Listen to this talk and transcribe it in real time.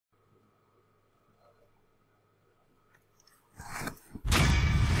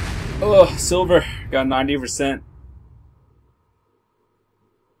Oh, silver. Got 90%.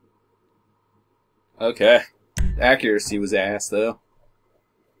 Okay. Accuracy was ass, though.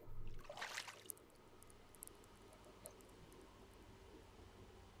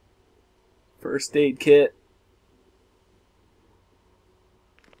 First aid kit.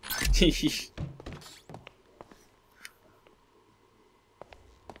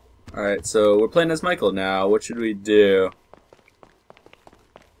 Alright, so we're playing as Michael now. What should we do?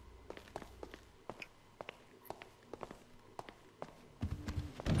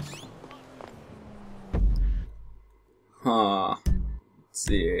 Huh. Let's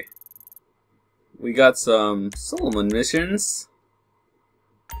see. We got some Solomon missions.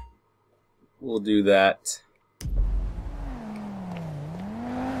 We'll do that.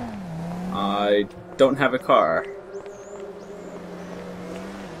 I don't have a car.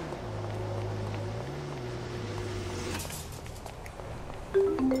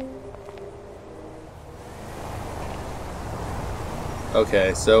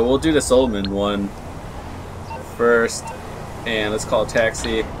 Okay, so we'll do the Solomon one first, and let's call a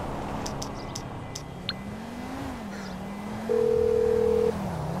taxi.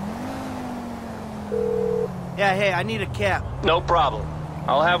 Yeah, hey, I need a cab. No problem.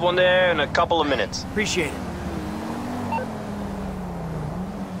 I'll have one there in a couple of minutes. Appreciate it.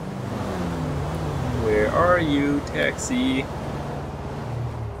 Where are you, taxi?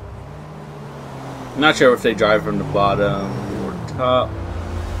 I'm not sure if they drive from the bottom or top.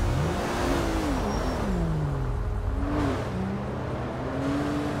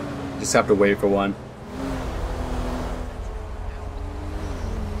 Just have to wait for one.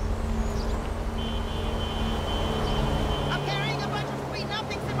 I'm carrying a bunch of sweet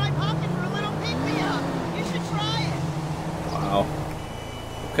nothings in my pocket for a little pick-me-up. You should try it. Wow.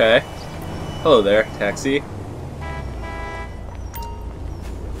 Okay. Hello there, taxi.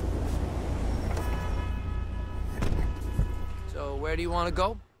 So, where do you want to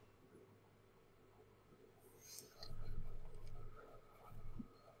go?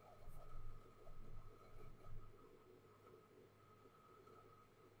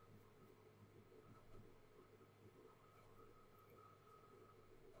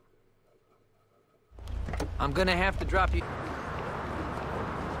 I'm gonna have to drop you.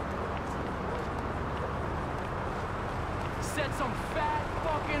 Set some fat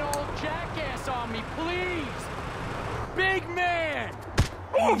fucking old jackass on me, please! Big man!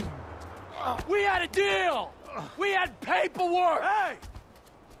 We had a deal! We had paperwork! Hey!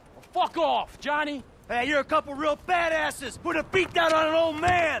 Well, fuck off, Johnny! Hey, you're a couple real badasses. Put a beat down on an old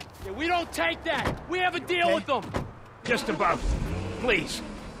man. Yeah, we don't take that! We have a deal with them! Just about. Please,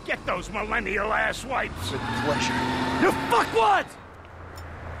 get those millennial ass wipes. With pleasure. You fuckwad!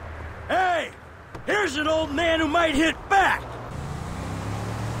 Hey! Here's an old man who might hit back!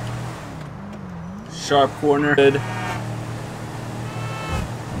 Sharp corner.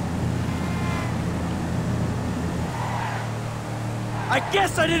 I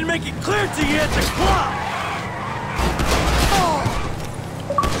guess I didn't make it clear to you at the club!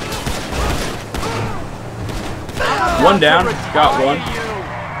 One down. Got one.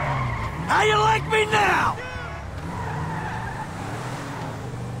 How you like me now?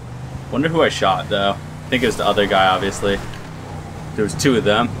 Wonder who I shot, though. I think it was the other guy, obviously. There was two of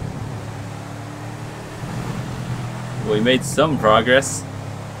them. Well, we made some progress.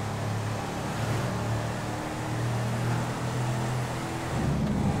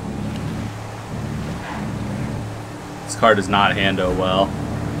 This car does not handle well.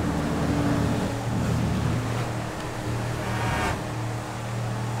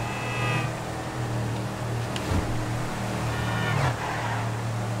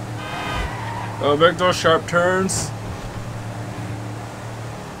 Oh, make those sharp turns.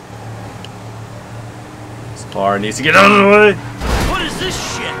 This car needs to get out of the way. What is this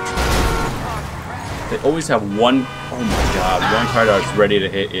shit? They always have one, oh my god, one car that's ready to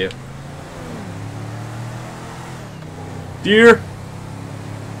hit you. Deer!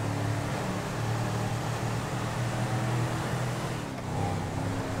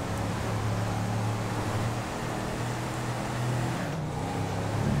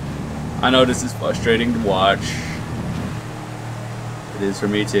 I know this is frustrating to watch. It is for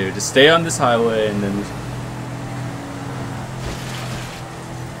me too. Just stay on this highway and then...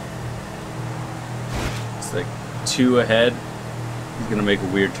 It's like two ahead. He's gonna make a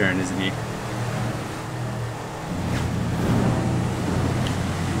weird turn, isn't he?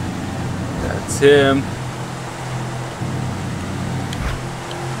 That's him.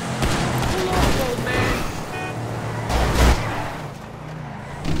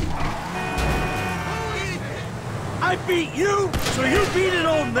 I I beat you, so you beat an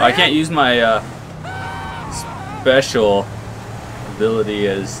old man? I can't use my special ability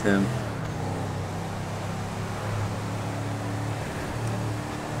as him.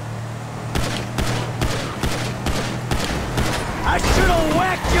 I should have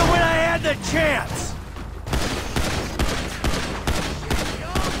whacked you when I had the chance.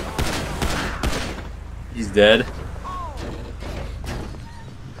 He's dead.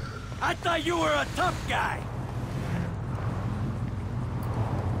 I thought you were a tough guy.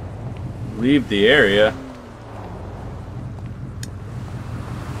 Leave the area.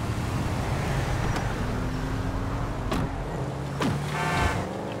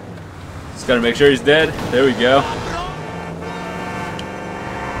 Just gotta make sure he's dead. There we go.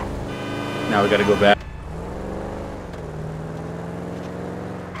 Now we gotta go back.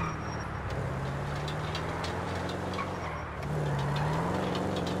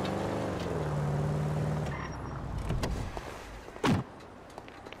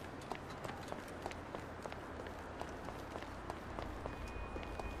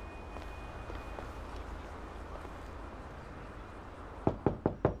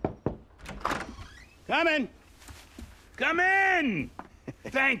 Come in. Come in!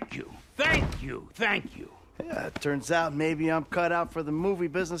 Thank you, thank you, thank you. Yeah, it turns out maybe I'm cut out for the movie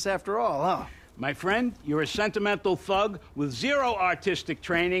business after all, huh? My friend, you're a sentimental thug with zero artistic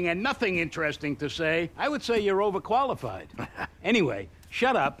training and nothing interesting to say. I would say you're overqualified. Anyway,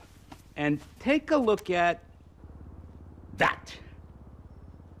 shut up and take a look at that.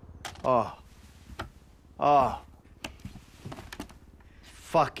 Oh. Oh.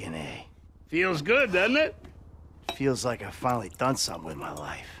 Fucking A. Feels good, doesn't it? Feels like I've finally done something with my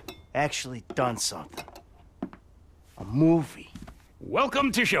life. Actually done something. A movie.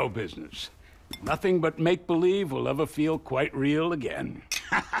 Welcome to show business. Nothing but make-believe will ever feel quite real again.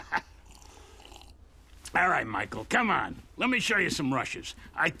 All right, Michael, come on. Let me show you some rushes.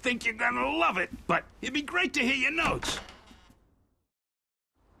 I think you're gonna love it, but it'd be great to hear your notes.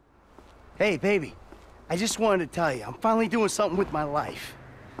 Hey, baby. I just wanted to tell you, I'm finally doing something with my life.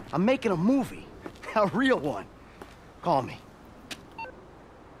 I'm making a movie. A real one. Call me.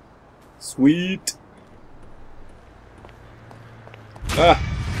 Sweet. Ah.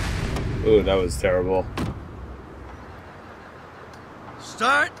 Ooh, that was terrible.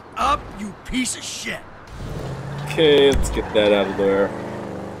 Start up, you piece of shit. Okay, let's get that out of there.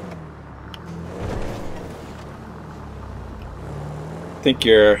 I think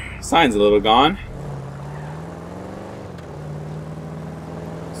your sign's a little gone.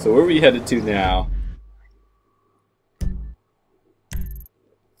 So where are we headed to now?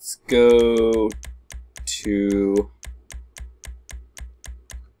 Let's go to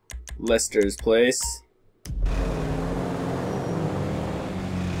Lester's place.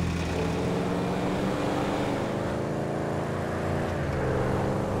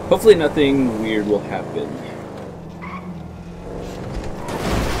 Hopefully nothing weird will happen.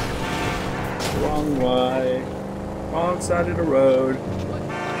 Wrong way. Wrong side of the road.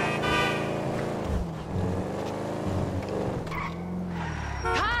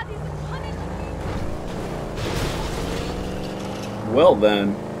 Well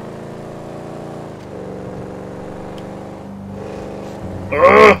then.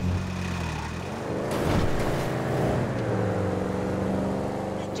 Ugh!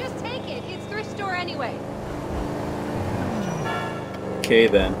 Just take it. It's thrift store anyway. Okay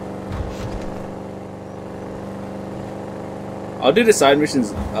then. I'll do the side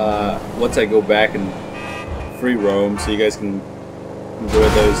missions once I go back and free roam, so you guys can enjoy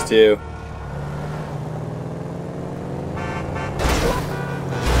those too.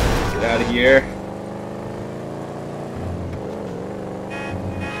 Get out of here.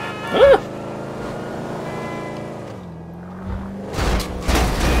 Ah!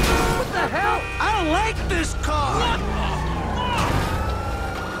 What the hell? I don't like this car!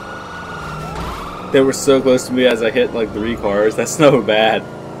 They were so close to me as I hit like 3 cars. That's so bad.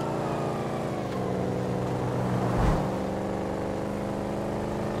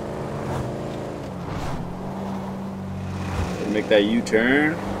 Make that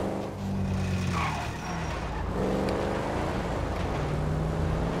U-turn.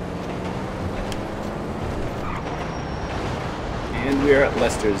 And we are at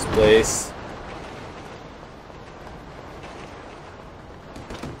Lester's place.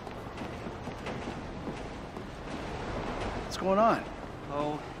 What's going on?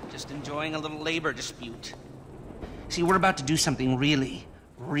 Oh, just enjoying a little labor dispute. See, we're about to do something really,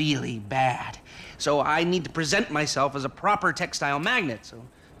 really bad. So I need to present myself as a proper textile magnet,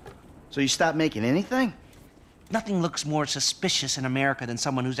 So you stopped making anything? nothing looks more suspicious in America than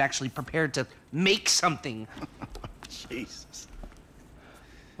someone who's actually prepared to make something. Jesus.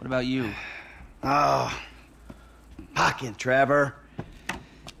 What about you? Oh, fucking Trevor.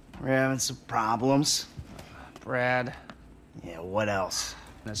 We're having some problems. Brad. Yeah, what else?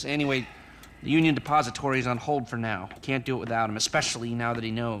 Anyway, the Union Depository is on hold for now. Can't do it without him, especially now that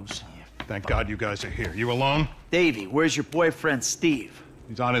he knows. Thank God you guys are here. You alone? Davey, where's your boyfriend, Steve?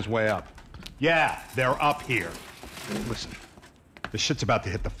 He's on his way up. Yeah, they're up here. Listen, this shit's about to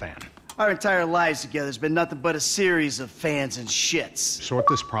hit the fan. Our entire lives together has been nothing but a series of fans and shits. Sort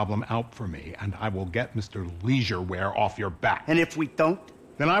this problem out for me, and I will get Mr. Leisureware off your back. And if we don't?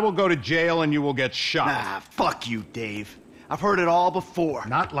 Then I will go to jail and you will get shot. Ah, fuck you, Dave. I've heard it all before.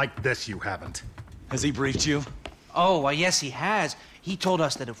 Not like this, you haven't. Has he briefed you? Oh, well, yes, he has. He told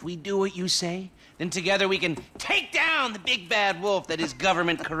us that if we do what you say, then together we can take down the big bad wolf that is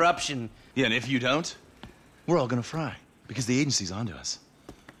government corruption. Yeah, and if you don't, we're all gonna fry, because the agency's onto us.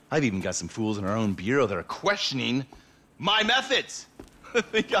 I've even got some fools in our own bureau that are questioning my methods.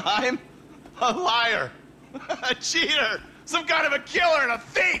 Think I'm a liar, a cheater, some kind of a killer and a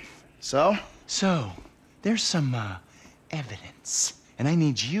thief. So? So, there's some, evidence, and I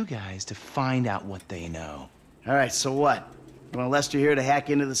need you guys to find out what they know. All right, so what? You want Lester here to hack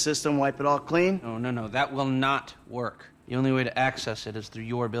into the system, wipe it all clean? No, that will not work. The only way to access it is through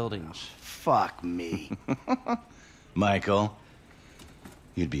your buildings. Fuck me. Michael,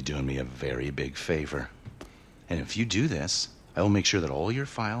 you'd be doing me a very big favor. And if you do this, I will make sure that all your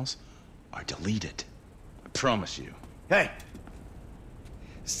files are deleted. I promise you. Hey,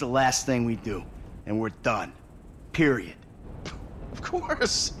 it's the last thing we do, and we're done. Period. Of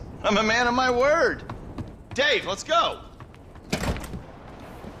course. I'm a man of my word. Dave, let's go.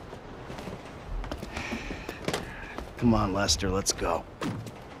 Come on, Lester, let's go.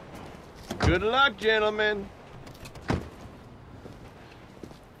 Good luck, gentlemen.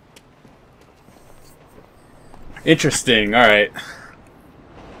 Interesting, alright.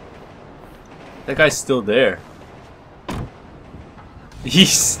 That guy's still there.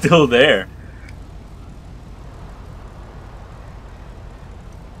 He's still there.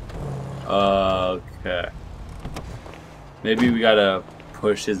 Okay. Maybe we gotta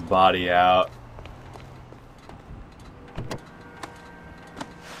push his body out.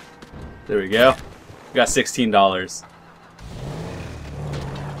 There we go. We got $16.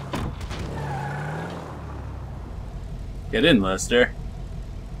 Get in, Lester.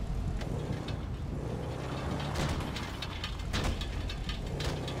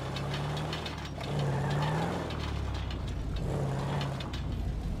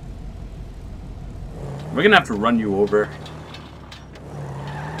 We're gonna have to run you over.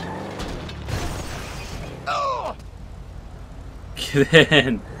 Oh! Get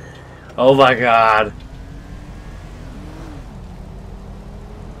in. Oh my god.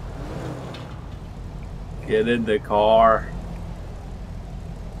 Get in the car.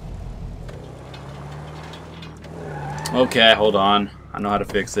 Okay, hold on. I know how to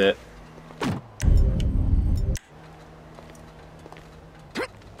fix it.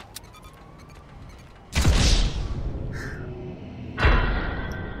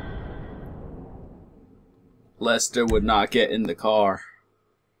 Lester would not get in the car.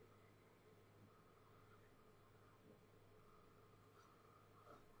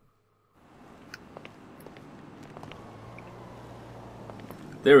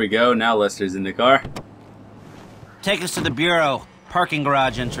 There we go, now Lester's in the car. Take us to the bureau. Parking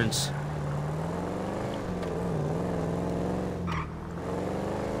garage entrance.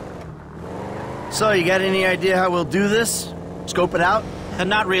 So, you got any idea how we'll do this? Scope it out?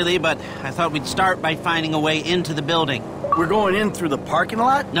 Not really, but I thought we'd start by finding a way into the building. We're going in through the parking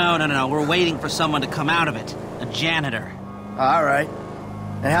lot? No. We're waiting for someone to come out of it. A janitor. All right.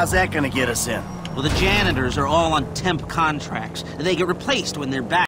 And how's that gonna get us in? Well, the janitors are all on temp contracts. They get replaced when they're back.